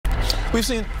We've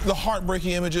seen the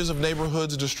heartbreaking images of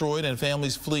neighborhoods destroyed and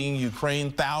families fleeing Ukraine.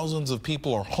 Thousands of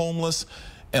people are homeless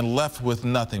and left with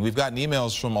nothing. We've gotten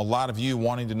emails from a lot of you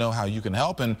wanting to know how you can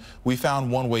help, and we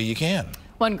found one way you can.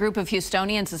 One group of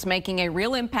Houstonians is making a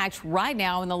real impact right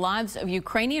now in the lives of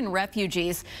Ukrainian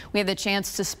refugees. We had the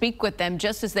chance to speak with them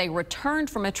just as they returned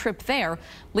from a trip there.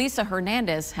 Lisa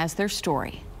Hernandez has their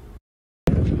story.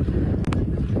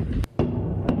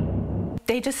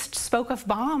 They just spoke of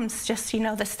bombs, just,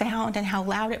 the sound and how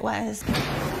loud it was.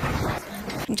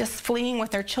 Just fleeing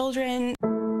with their children.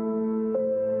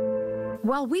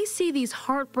 While we see these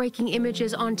heartbreaking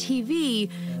images on TV,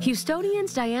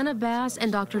 Houstonians Diana Bass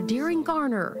and Dr. Deering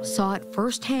Garner saw it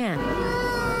firsthand.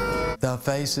 Their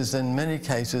faces in many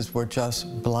cases were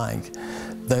just blank.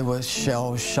 They were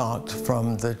shell-shocked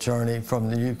from the journey from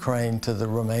the Ukraine to the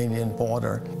Romanian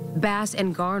border. Bass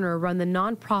and Garner run the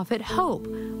nonprofit HOPE,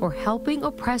 or Helping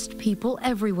Oppressed People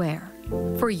Everywhere.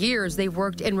 For years, they've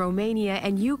worked in Romania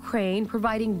and Ukraine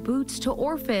providing boots to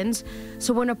orphans,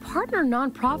 so when a partner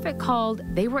nonprofit called,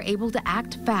 they were able to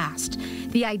act fast.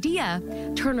 The idea,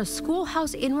 turn a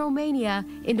schoolhouse in Romania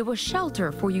into a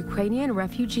shelter for Ukrainian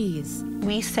refugees.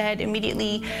 We said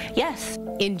immediately, yes.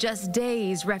 In just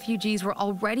days, refugees were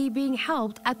already being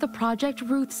helped at the Project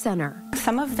Ruth Center.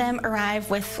 Some of them arrive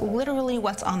with literally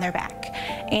what's on their back,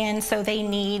 and so they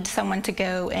need someone to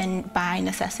go and buy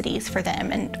necessities for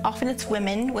them, and often it's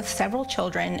women with several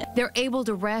children. They're able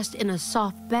to rest in a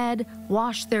soft bed,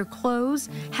 wash their clothes,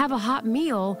 have a hot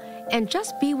meal, and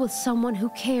just be with someone who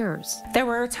cares. There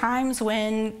were times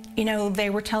when, they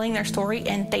were telling their story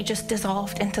and they just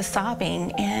dissolved into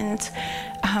sobbing, and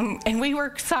we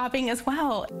were sobbing as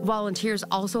well. Volunteers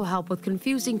also help with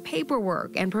confusing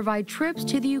paperwork and provide trips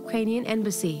to the Ukrainian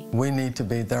embassy. We need to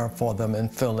be there for them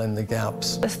and fill in the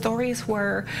gaps. The stories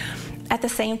were at the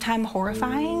same time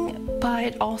horrifying,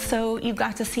 but also you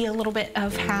got to see a little bit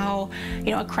of how,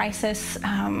 a crisis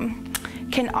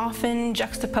can often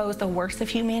juxtapose the worst of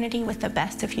humanity with the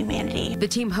best of humanity. The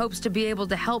team hopes to be able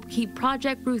to help keep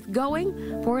Project Ruth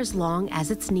going for as long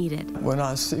as it's needed. When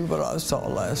I see what I saw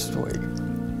last week,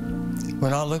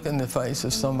 when I look in the face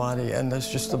of somebody and there's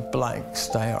just a blank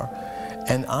stare,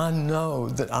 and I know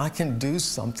that I can do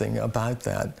something about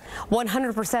that.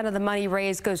 100% of the money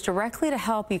raised goes directly to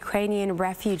help Ukrainian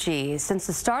refugees. Since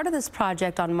the start of this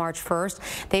project on March 1st,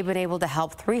 they've been able to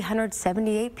help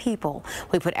 378 people.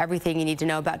 We put everything you need to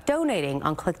know about donating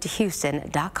on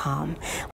clicktohouston.com.